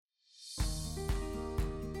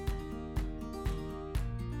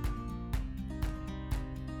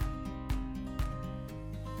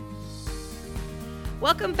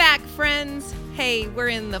Welcome back, friends. Hey, we're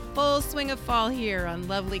in the full swing of fall here on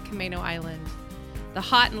lovely Camano Island. The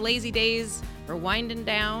hot and lazy days are winding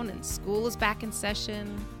down and school is back in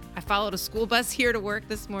session. I followed a school bus here to work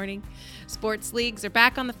this morning. Sports leagues are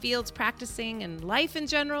back on the fields practicing, and life in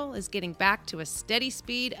general is getting back to a steady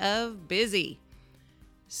speed of busy.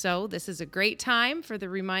 So this is a great time for the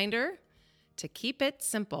reminder to keep it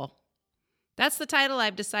simple. That's the title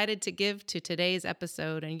I've decided to give to today's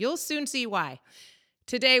episode, and you'll soon see why.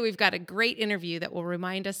 Today, we've got a great interview that will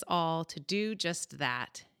remind us all to do just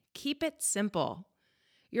that. Keep it simple.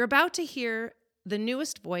 You're about to hear the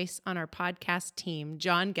newest voice on our podcast team,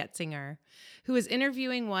 John Getzinger, who is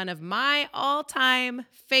interviewing one of my all-time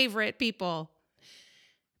favorite people.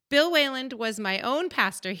 Bill Wayland was my own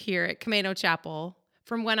pastor here at Camano Chapel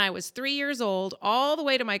from when I was 3 years old all the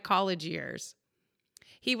way to my college years.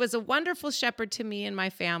 He was a wonderful shepherd to me and my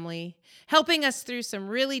family, helping us through some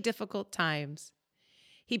really difficult times.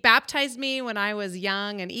 He baptized me when I was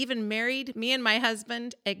young and even married me and my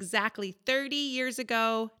husband exactly 30 years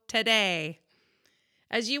ago today.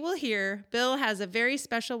 As you will hear, Bill has a very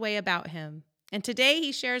special way about him. And today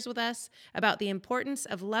he shares with us about the importance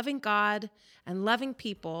of loving God and loving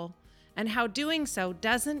people and how doing so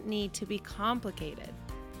doesn't need to be complicated.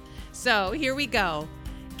 So here we go.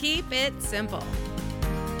 Keep it simple.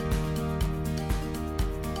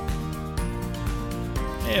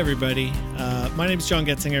 Hey everybody, my name is John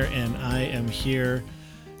Getzinger and I am here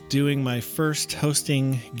doing my first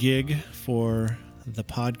hosting gig for the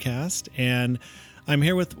podcast, and I'm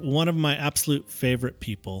here with one of my absolute favorite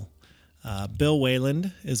people. Bill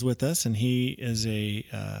Wayland is with us, and he is a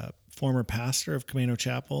former pastor of Camano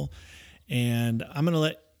Chapel, and I'm going to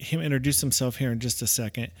let him introduce himself here in just a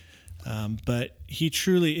second, but he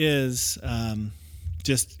truly is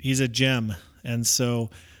he's a gem, and so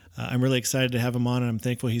I'm really excited to have him on, and I'm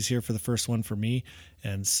thankful he's here for the first one for me.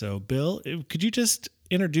 And so, Bill, could you just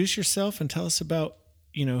introduce yourself and tell us about,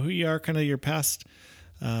 who you are, kind of your past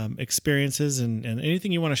experiences and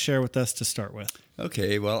anything you want to share with us to start with?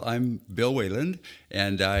 Okay, well, I'm Bill Wayland,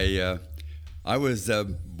 and I was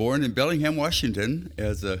born in Bellingham, Washington,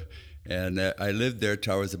 and I lived there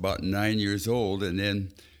till I was about 9 years old, and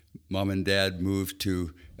then Mom and Dad moved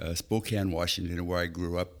to Spokane, Washington, where I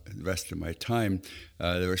grew up the rest of my time.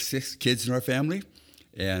 There were 6 kids in our family,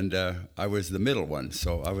 and I was the middle one,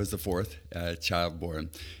 so I was the fourth child born.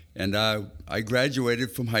 And I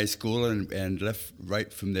graduated from high school and left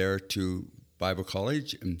right from there to Bible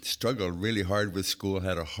college and struggled really hard with school,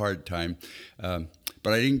 had a hard time. But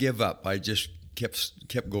I didn't give up. I just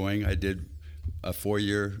kept going. I did a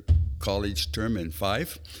 4-year college term in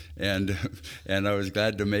 5, and I was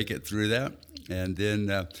glad to make it through that. And then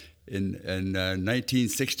in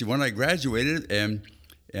 1961, I graduated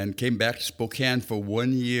and came back to Spokane for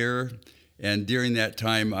 1 year. And during that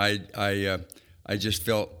time, I just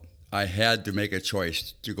felt I had to make a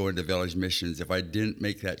choice to go into village missions. If I didn't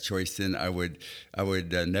make that choice, then I would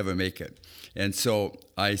never make it. And so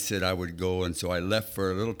I said I would go, and so I left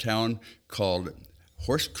for a little town called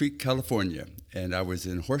Horse Creek, California. And I was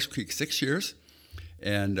in Horse Creek 6 years,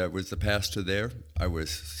 and I was the pastor there. I was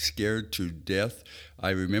scared to death.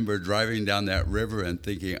 I remember driving down that river and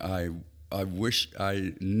thinking, I wish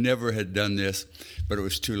I never had done this, but it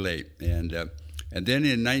was too late. And then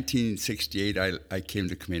in 1968, I came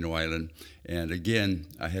to Camano Island, and again,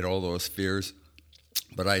 I had all those fears,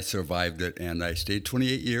 but I survived it, and I stayed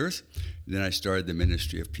 28 years. Then I started the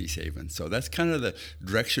ministry of Peace Haven. So that's kind of the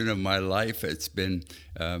direction of my life. It's been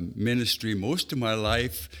ministry most of my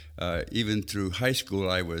life. Even through high school,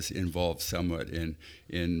 I was involved somewhat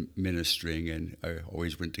in ministering, and I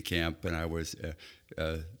always went to camp. And I was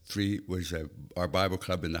our Bible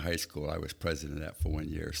club in the high school. I was president of that for 1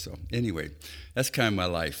 year. So anyway, that's kind of my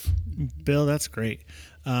life. Bill, that's great.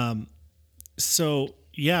 So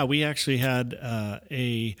yeah, we actually had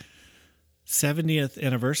a 70th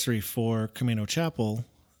anniversary for Camano Chapel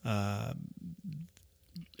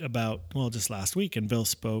just last week, and Bill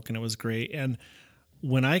spoke, and it was great. And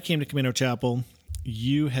when I came to Camano Chapel,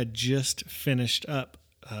 you had just finished up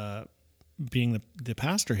being the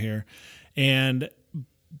pastor here,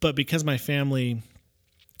 but because my family,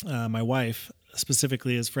 my wife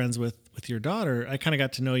specifically, is friends with your daughter, I kind of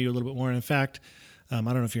got to know you a little bit more. And in fact, I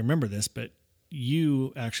don't know if you remember this, but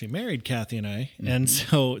you actually married Kathy and I. Mm-hmm. And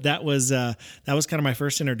so that was kind of my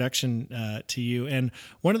first introduction to you. And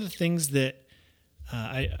one of the things that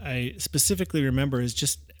I specifically remember is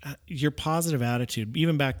just your positive attitude.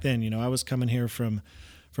 Even back then, I was coming here from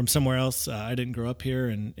somewhere else. I didn't grow up here,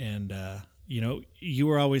 and you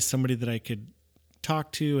were always somebody that I could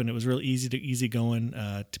talk to, and it was real easy going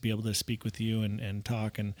to be able to speak with you and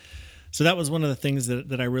talk. And So that was one of the things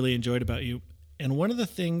that I really enjoyed about you. And one of the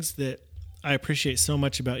things that I appreciate so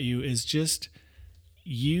much about you is just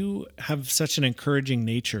you have such an encouraging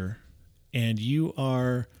nature, and you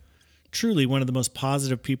are truly one of the most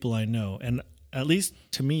positive people I know. And at least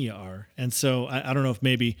to me, you are. And so I don't know if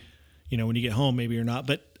maybe, when you get home, maybe you're not,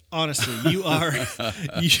 but honestly, you are,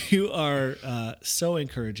 so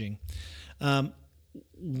encouraging.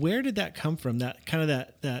 Where did that come from? That kind of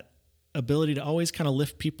that ability to always kind of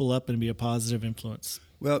lift people up and be a positive influence?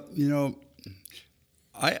 Well,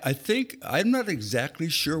 I think I'm not exactly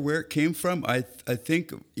sure where it came from. I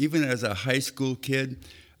think even as a high school kid,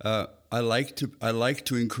 I like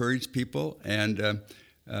to encourage people, and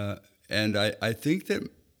I think that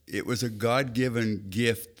it was a God-given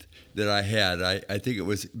gift that I had. I think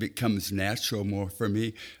it becomes natural more for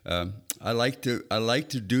me. I like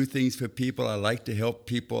to do things for people. I like to help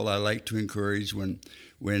people. I like to encourage. When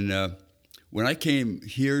I came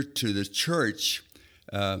here to the church,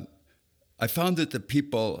 I found that the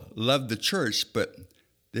people loved the church, but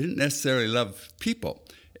they didn't necessarily love people,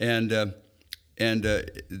 and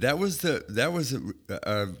that was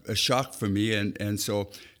a shock for me, and so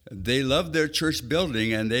they loved their church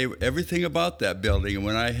building and everything about that building. And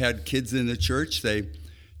when I had kids in the church,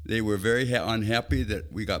 they were very unhappy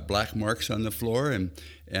that we got black marks on the floor, and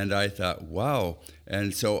I thought, wow.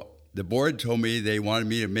 And so the board told me they wanted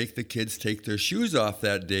me to make the kids take their shoes off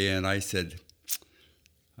that day, and I said,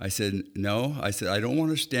 no. I said, I don't want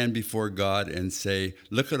to stand before God and say,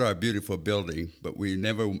 look at our beautiful building, but we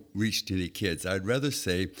never reached any kids. I'd rather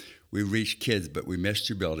say we reached kids, but we messed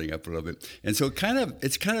your building up a little bit. And so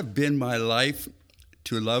it's kind of been my life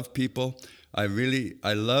to love people. I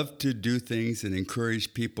love to do things and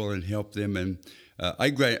encourage people and help them. And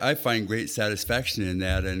I find great satisfaction in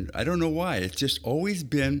that. And I don't know why. It's just always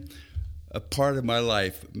been a part of my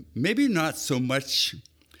life. Maybe not so much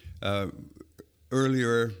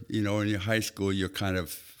earlier, in your high school, you're kind of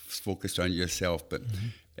focused on yourself. But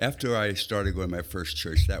after I started going to my first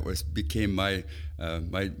church, that became my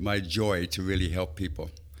joy to really help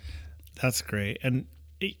people. That's great. And,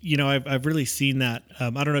 I've really seen that. I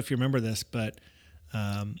don't know if you remember this, but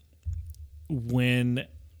when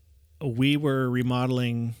we were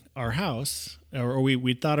remodeling our house, or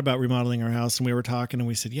we thought about remodeling our house, and we were talking, and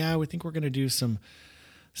we said, yeah, we think we're going to do some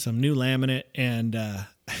new laminate. And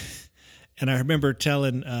and I remember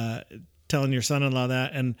telling your son-in-law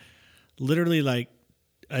that, and literally like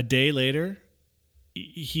a day later,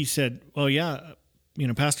 he said, well, yeah,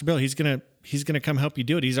 Pastor Bill, he's going to come help you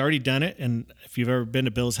do it. He's already done it. And if you've ever been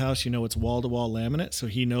to Bill's house, it's wall-to-wall laminate. So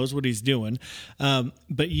he knows what he's doing.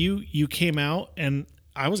 But you came out, and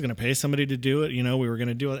I was going to pay somebody to do it. We were going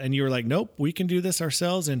to do it. And you were like, nope, we can do this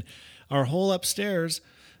ourselves. And our whole upstairs,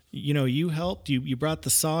 you helped, you brought the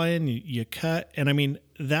saw in, you cut. And I mean,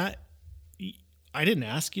 that, I didn't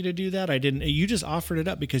ask you to do that. You just offered it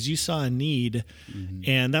up because you saw a need. Mm-hmm.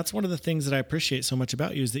 And that's one of the things that I appreciate so much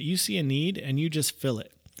about you, is that you see a need and you just fill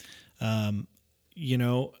it.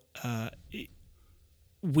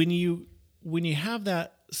 When you have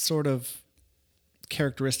that sort of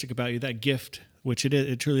characteristic about you, that gift, which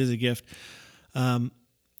it truly is a gift,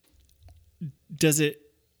 does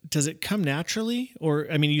it come naturally? Or,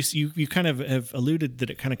 I mean, you kind of have alluded that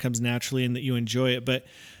it kind of comes naturally and that you enjoy it, but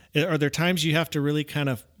are there times you have to really kind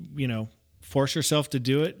of, force yourself to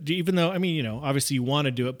do it? Even though, I mean, obviously you want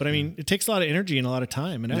to do it, but I mean, it takes a lot of energy and a lot of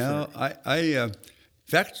time and effort. No, in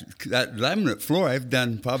fact, that laminate floor, I've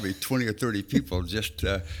done probably 20 or 30 people just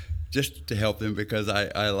to help them, because I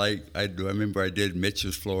remember I did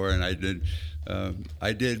Mitch's floor, and I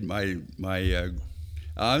did my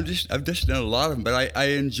I've just done a lot of them, but I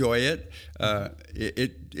enjoy it.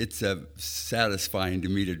 It's satisfying to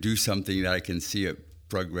me to do something that I can see it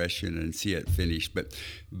progression and see it finished.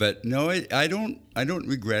 But no, I don't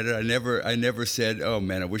regret it. I never said, oh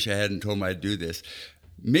man, I wish I hadn't told him I'd do this.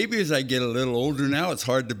 Maybe as I get a little older now, it's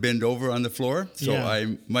hard to bend over on the floor, so yeah.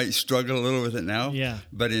 I might struggle a little with it now. Yeah.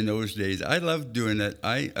 But in those days, I loved doing it.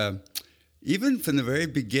 Even from the very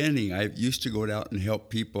beginning, I used to go out and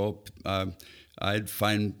help people. I'd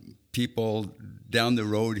find people down the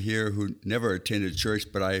road here who never attended church,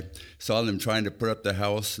 but I saw them trying to put up the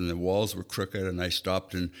house and the walls were crooked, and I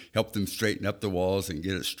stopped and helped them straighten up the walls and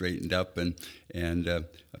get it straightened up, and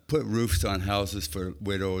put roofs on houses for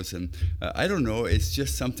widows. And I don't know, it's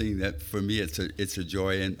just something that for me it's a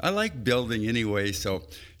joy, and I like building anyway, so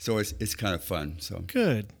it's kind of fun. So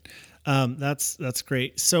good. That's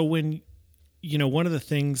great. So when one of the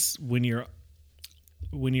things when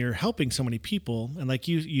you're helping so many people, and like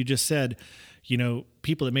you just said,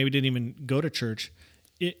 people that maybe didn't even go to church,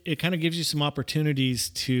 it kind of gives you some opportunities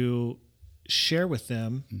to share with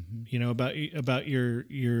them, about your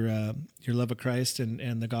love of Christ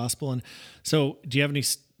and the gospel. And so, do you have any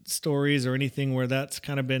stories or anything where that's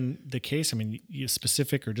kind of been the case? I mean, you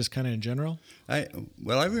specific or just kind of in general? I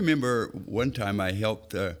remember one time I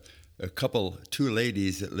helped two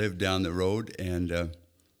ladies that lived down the road, and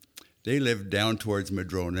they lived down towards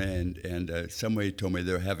Madrona, and somebody told me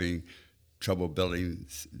they're having trouble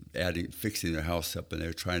fixing their house up, and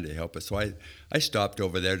they're trying to help us. So I stopped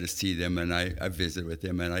over there to see them, and I visited with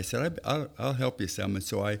them, and I said, I'll help you some. And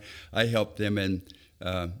so I helped them, and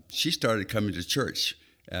she started coming to church.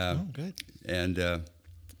 Good. And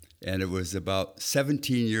it was about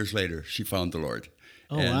 17 years later she found the Lord.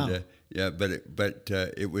 Oh, and, wow.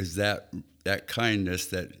 It was that kindness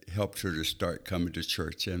that helped her to start coming to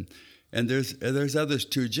church. And there's others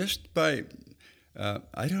too. Just by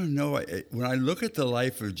I don't know. When I look at the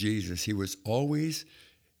life of Jesus, he was always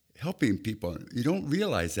helping people. You don't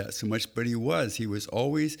realize that so much, but he was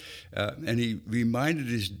always, and he reminded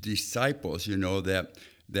his disciples, that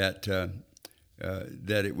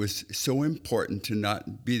it was so important to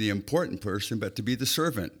not be the important person, but to be the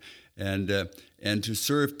servant, and to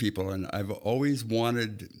serve people. And I've always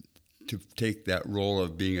wanted to take that role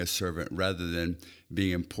of being a servant rather than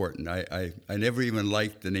being important. I never even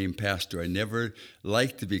liked the name pastor. I never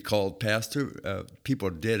liked to be called pastor. People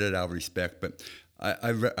did it out of respect, but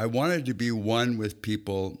I wanted to be one with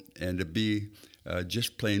people and to be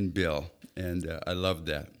just plain Bill, and I loved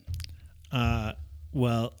that.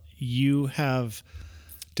 Well, you have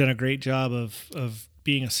done a great job of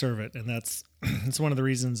being a servant, and that's one of the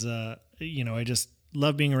reasons I just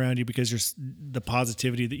love being around you, because you're the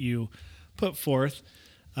positivity that you put forth.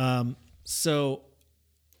 So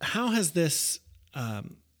how has this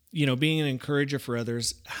being an encourager for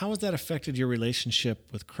others, how has that affected your relationship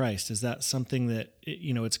with Christ? Is that something that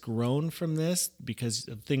it's grown from this because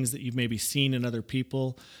of things that you've maybe seen in other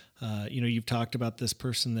people? You've talked about this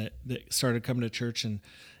person that started coming to church and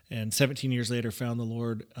 17 years later found the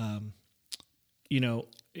Lord.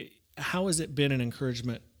 How has it been an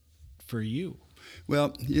encouragement for you?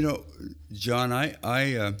 Well, John,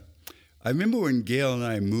 I remember when Gail and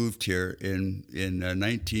I moved here in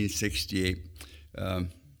 1968.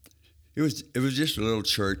 It was just a little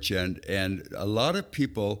church, and a lot of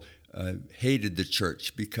people hated the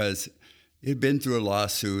church because it had been through a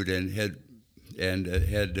lawsuit and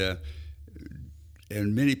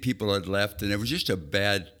many people had left, and it was just a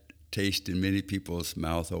bad taste in many people's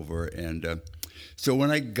mouth over. And so when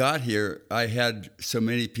I got here, I had so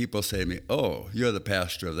many people say to me, "Oh, you're the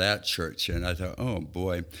pastor of that church," and I thought, "Oh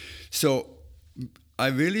boy." So I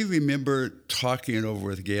really remember talking it over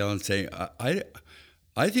with Gail and saying,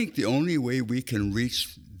 I think the only way we can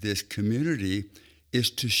reach this community is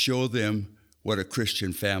to show them what a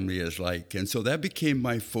Christian family is like. And so that became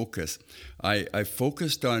my focus. I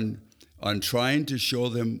focused on trying to show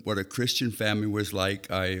them what a Christian family was like.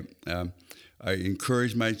 I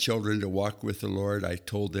encouraged my children to walk with the Lord. I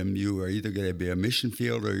told them, you are either going to be a mission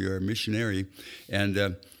field or you're a missionary. And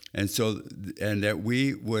that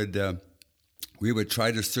we would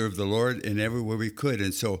try to serve the Lord in every way we could.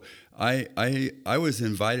 And so I was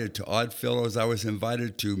invited to Oddfellows. I was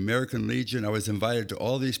invited to American Legion. I was invited to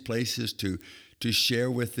all these places to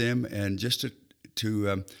share with them, and just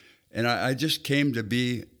and I just came to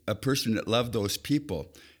be a person that loved those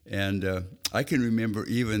people. And I can remember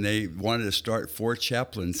even they wanted to start 4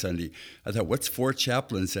 Chaplain Sunday. I thought, what's 4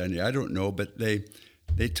 Chaplain Sunday? I don't know, but they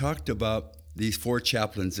talked about these 4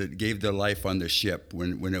 chaplains that gave their life on the ship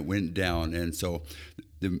when it went down. And so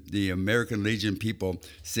the American Legion people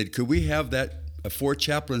said, could we have that a 4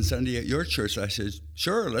 Chaplain Sunday at your church? I said,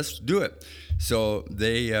 sure, let's do it. So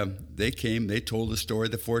they came, they told the story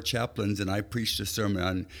of the 4 chaplains, and I preached a sermon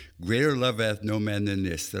on greater love hath no man than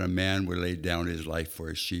this, that a man would lay down his life for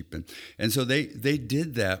his sheep. And so they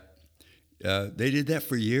did that. They did that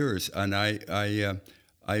for years, and I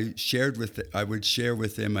would share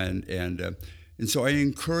with them, and so I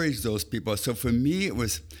encouraged those people. So for me, it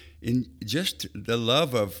was in just the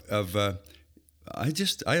love of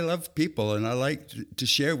I love people, and I like to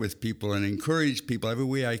share with people and encourage people every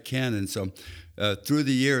way I can. And so through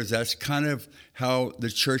the years, that's kind of how the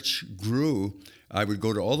church grew. I would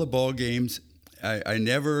go to all the ball games. I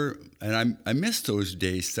miss those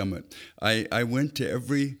days somewhat. I went to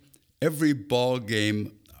every ball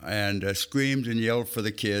game and screamed and yelled for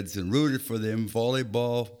the kids and rooted for them,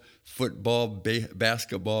 volleyball, football,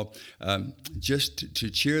 basketball, just to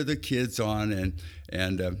cheer the kids on.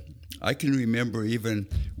 And I can remember even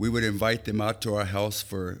we would invite them out to our house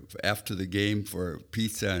for after the game for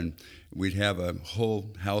pizza, and we'd have a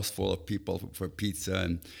whole house full of people for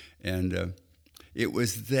pizza. And it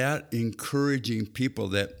was that encouraging people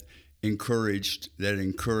that encouraged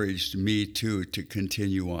me too to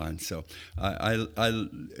continue on. So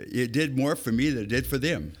it did more for me than it did for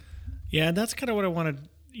them. Yeah, and that's kind of what I wanted.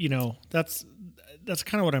 That's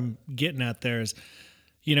kind of what I'm getting at there is,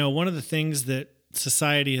 one of the things that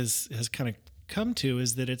society has kind of come to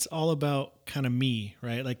is that it's all about kind of me,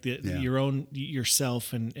 right? Like your own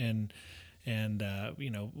yourself and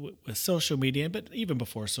with social media, but even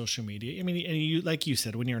before social media, I mean, and you, like you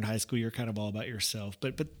said, when you're in high school, you're kind of all about yourself,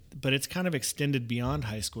 but it's kind of extended beyond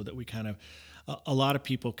high school that we kind of, a lot of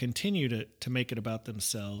people continue to make it about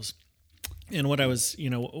themselves. And what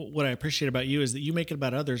I appreciate about you is that you make it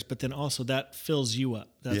about others, but then also that fills you up.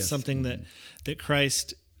 That's something that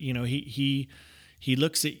Christ, he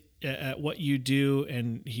looks at what you do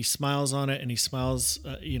and he smiles on it, and he smiles,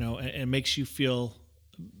 and makes you feel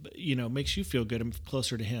good and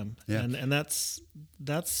closer to him. Yeah. And that's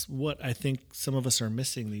what I think some of us are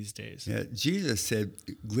missing these days. Yeah. Jesus said,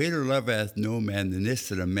 greater love hath no man than this,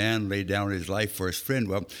 that a man lay down his life for his friend.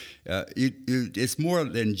 Well, it's more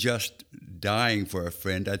than just dying for a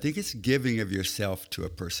friend. I think it's giving of yourself to a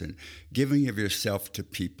person, giving of yourself to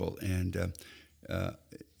people. And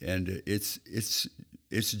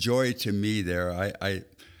it's joy to me there.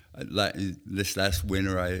 This last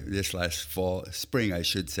spring, I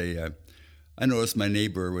should say, I noticed my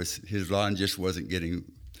neighbor his lawn just wasn't getting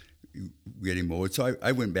mowed, so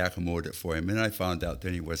I went back and mowed it for him, and I found out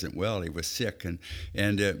that he wasn't well, he was sick,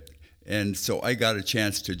 and so I got a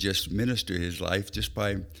chance to just minister his life just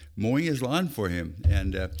by mowing his lawn for him,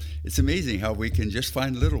 and it's amazing how we can just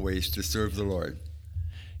find little ways to serve the Lord.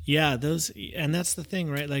 Yeah, and that's the thing,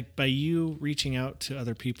 right? Like by you reaching out to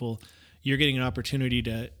other people, you're getting an opportunity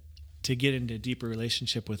to get into a deeper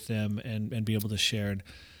relationship with them and be able to share.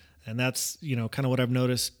 And that's, kind of what I've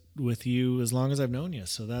noticed with you as long as I've known you.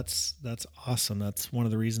 So that's awesome. That's one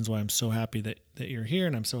of the reasons why I'm so happy that you're here,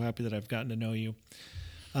 and I'm so happy that I've gotten to know you.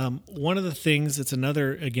 One of the things that's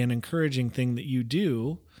another, again, encouraging thing that you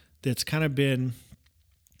do that's kind of been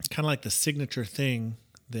kind of like the signature thing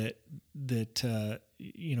that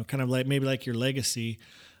kind of like maybe like your legacy,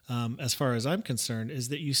 as far as I'm concerned, is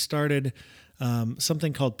that you started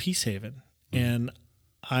something called Peace Haven. And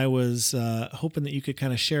I was hoping that you could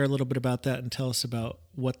kind of share a little bit about that and tell us about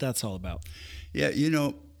what that's all about. Yeah,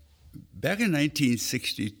 back in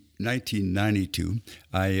 1992,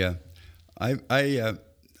 I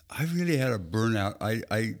really had a burnout.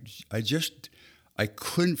 I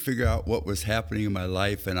couldn't figure out what was happening in my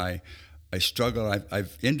life, and I struggled.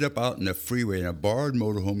 I've ended up out in the freeway in a borrowed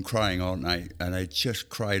motorhome crying all night, and I just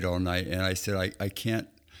cried all night. And I said, I can't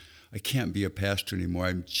be a pastor anymore.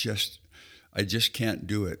 I just can't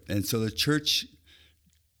do it. And so the church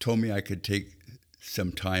told me I could take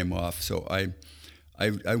some time off. So I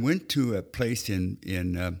went to a place in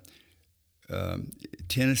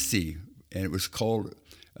Tennessee, and it was called.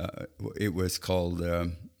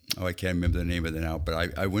 I can't remember the name of it now, but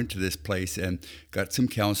I went to this place and got some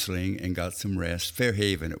counseling and got some rest.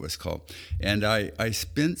 Fairhaven, it was called. And I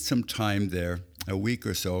spent some time there, a week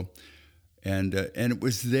or so, and it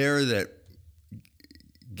was there that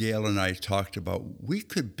Gail and I talked about we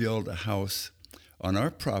could build a house on our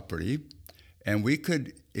property, and we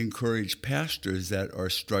could encourage pastors that are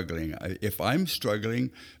struggling. If I'm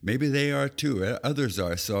struggling, maybe they are too, others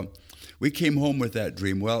are. So we came home with that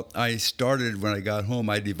dream. Well, I started when I got home.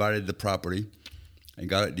 I divided the property, and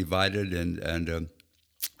got it divided, and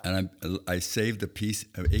I saved an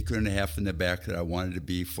acre and a half in the back that I wanted to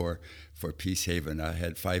be for Peace Haven. I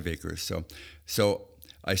had 5 acres, so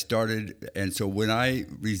I started. And so when I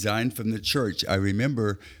resigned from the church, I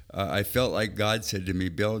remember I felt like God said to me,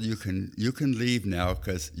 "Bill, you can leave now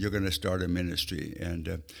because you're going to start a ministry."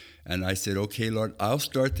 And I said, "Okay, Lord, I'll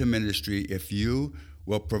start the ministry if you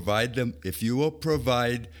will provide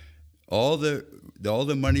all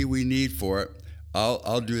the money we need for it.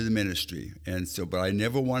 I'll do the ministry." And so, but I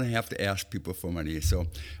never want to have to ask people for money. So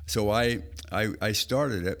I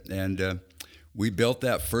started it, and we built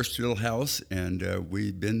that first little house, and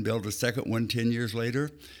we've been built a second one 10 years later.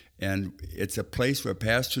 And it's a place where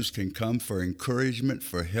pastors can come for encouragement,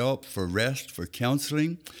 for help, for rest, for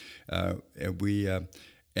counseling.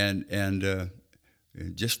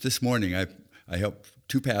 Just this morning, I helped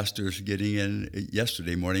 2 pastors getting in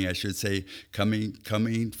yesterday morning, I should say,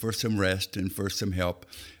 coming for some rest and for some help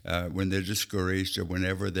when they're discouraged or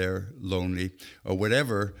whenever they're lonely or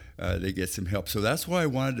whatever, they get some help. So that's why I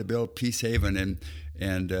wanted to build Peace Haven,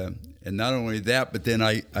 and not only that, but then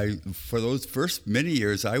I for those first many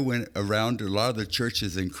years I went around to a lot of the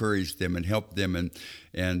churches, encouraged them and helped them,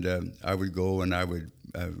 and I would go and I would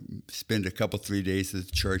spend a couple, 3 days at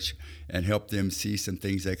the church and help them see some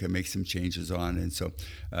things I can make some changes on. And so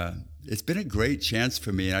it's been a great chance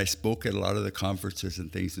for me. And I spoke at a lot of the conferences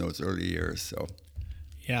and things in those early years. So,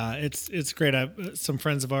 yeah, it's great. I've some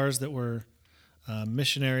friends of ours that were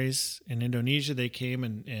missionaries in Indonesia. They came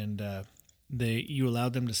and you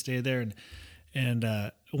allowed them to stay there,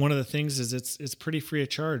 and one of the things is it's pretty free of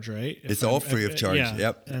charge, right? It's all free of charge. Yeah.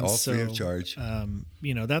 Yep, and all free of charge.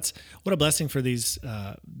 That's what a blessing for these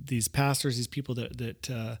pastors, these people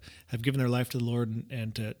that have given their life to the Lord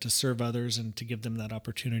and to serve others and to give them that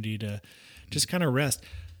opportunity to just kind of rest.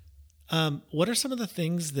 What are some of the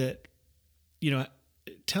things that,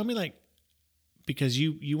 tell me, like, because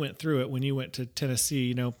you went through it when you went to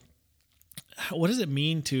Tennessee, what does it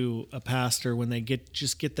mean to a pastor when they get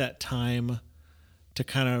that time to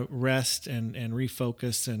kind of rest and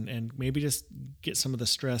refocus and maybe just get some of the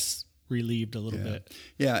stress relieved a little bit?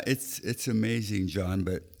 Yeah, it's amazing, John,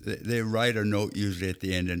 but they write a note usually at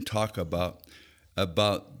the end and talk about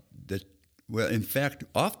in fact,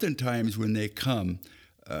 oftentimes when they come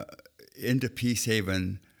into Peace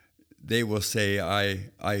Haven, they will say,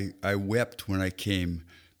 I wept when I came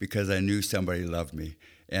because I knew somebody loved me.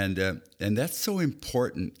 And that's so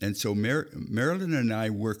important. And so Marilyn and I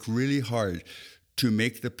work really hard to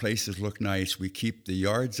make the places look nice. We keep the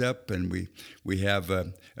yards up, and we have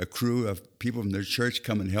a crew of people from the church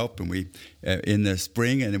come and help, and we in the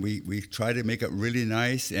spring, and we try to make it really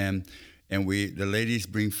nice. And the ladies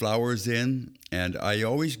bring flowers in, and I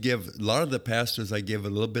always give a lot of the pastors. I give a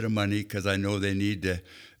little bit of money because I know they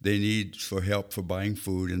need for help for buying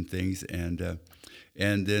food and things, and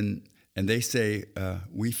they say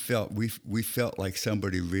we felt like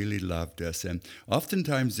somebody really loved us, and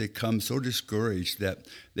oftentimes they come so discouraged that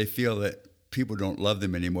they feel that people don't love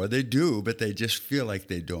them anymore. They do, but they just feel like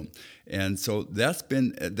they don't, and so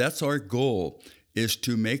that's our goal, is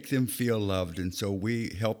to make them feel loved. And so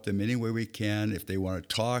we help them any way we can. If they want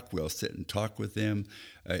to talk, we'll sit and talk with them.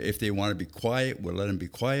 If they want to be quiet, we'll let them be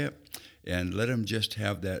quiet and let them just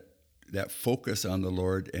have that focus on the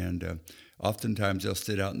Lord. And oftentimes they'll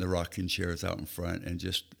sit out in the rocking chairs out in front and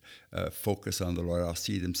just focus on the Lord. I'll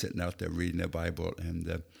see them sitting out there reading the Bible. And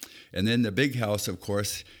then the big house, of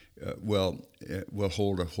course, will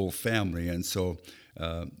hold a whole family. And so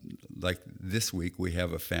like this week, we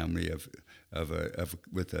have a family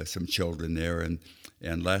with some children there,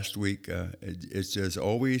 and last week it's just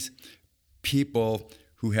always people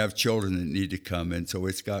who have children that need to come, and so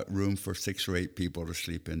it's got room for 6 or 8 people to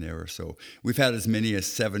sleep in there. So we've had as many as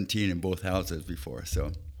 17 in both houses before.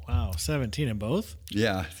 So wow, 17 in both?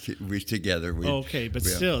 Yeah, we together. Okay, but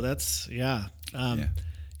still, that's yeah.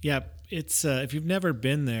 It's if you've never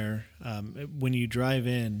been there, when you drive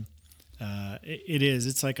in.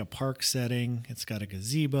 It's like a park setting. It's got a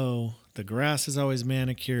gazebo. The grass is always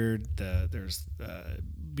manicured. There's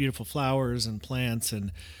beautiful flowers and plants,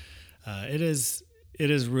 and it is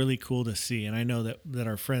really cool to see. And I know that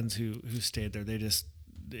our friends who stayed there,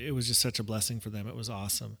 it was just such a blessing for them. It was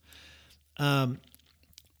awesome.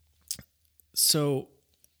 So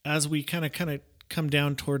as we kind of come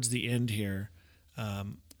down towards the end here,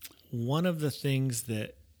 one of the things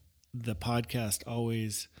that the podcast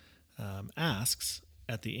always asks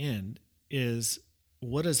at the end is,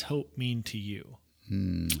 what does hope mean to you?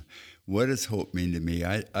 What does hope mean to me?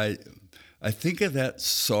 I think of that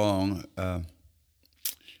song,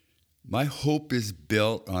 my hope is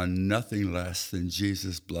built on nothing less than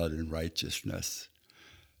Jesus' blood and righteousness.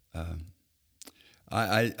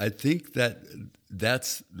 I think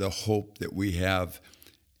that's the hope that we have,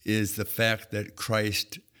 is the fact that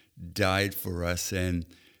Christ died for us, and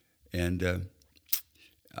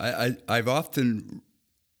I've often,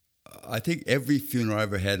 I think every funeral I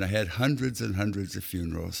ever had, and I had hundreds and hundreds of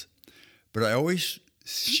funerals, but I always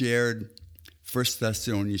shared 1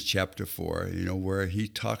 Thessalonians chapter 4, where he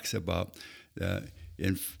talks about the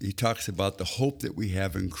hope that we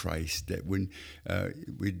have in Christ, that when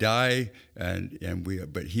we die,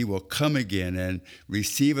 but he will come again and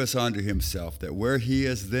receive us unto himself, that where he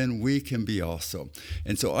is, then we can be also.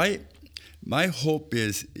 And so my hope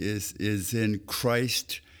is in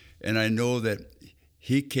Christ, and I know that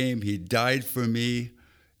he came, he died for me,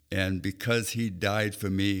 and because he died for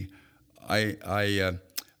me,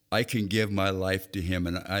 I can give my life to him.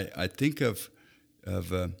 And I think of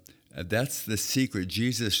that's the secret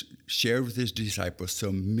Jesus shared with his disciples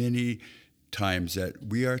so many times, that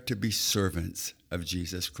we are to be servants of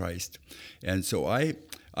Jesus Christ. And so I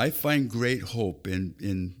find great hope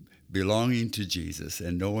in belonging to Jesus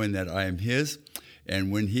and knowing that I am his, and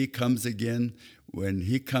when he comes again,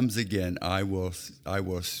 I will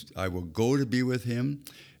go to be with him,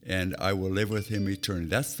 and I will live with him eternally.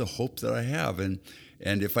 That's the hope that I have. And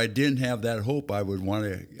if I didn't have that hope, I wouldn't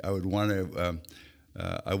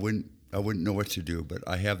know what to do. But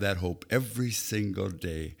I have that hope every single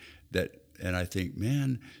day. And I think,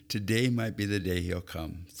 man, today might be the day he'll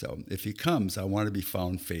come. So if he comes, I want to be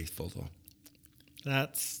found faithful, though.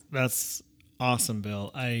 That's awesome,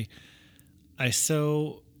 Bill. I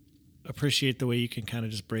so appreciate the way you can kind of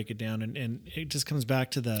just break it down, and it just comes back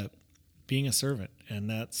to the being a servant, and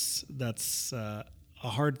that's a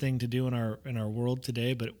hard thing to do in our world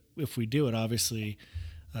today. But if we do it, obviously,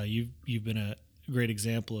 you've been a great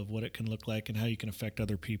example of what it can look like and how you can affect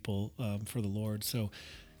other people for the Lord. So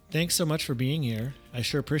thanks so much for being here. I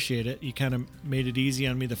sure appreciate it. You kind of made it easy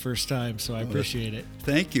on me the first time, so I appreciate it.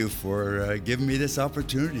 Thank you for giving me this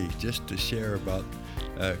opportunity just to share about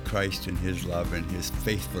Christ and his love and his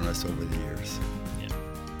faithfulness over the years. Yeah.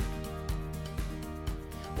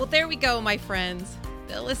 Well, there we go, my friends.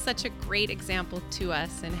 Bill is such a great example to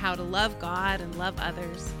us in how to love God and love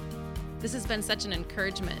others. This has been such an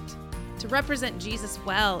encouragement to represent Jesus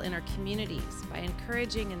well in our communities by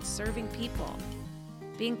encouraging and serving people,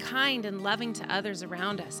 being kind and loving to others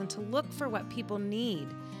around us, and to look for what people need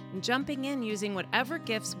and jumping in using whatever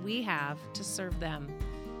gifts we have to serve them.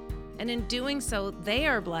 And in doing so, they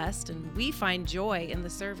are blessed and we find joy in the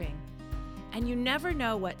serving. And you never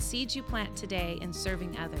know what seeds you plant today in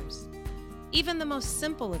serving others. Even the most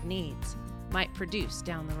simple of needs might produce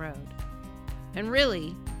down the road. And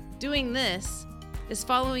really, doing this is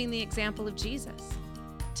following the example of Jesus,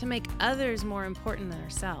 to make others more important than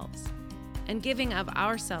ourselves, and giving of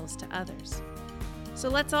ourselves to others. So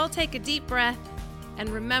let's all take a deep breath and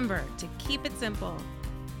remember to keep it simple.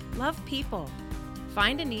 Love people,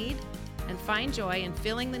 find a need, and find joy in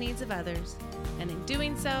filling the needs of others, and in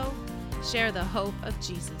doing so, share the hope of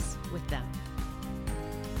Jesus with them.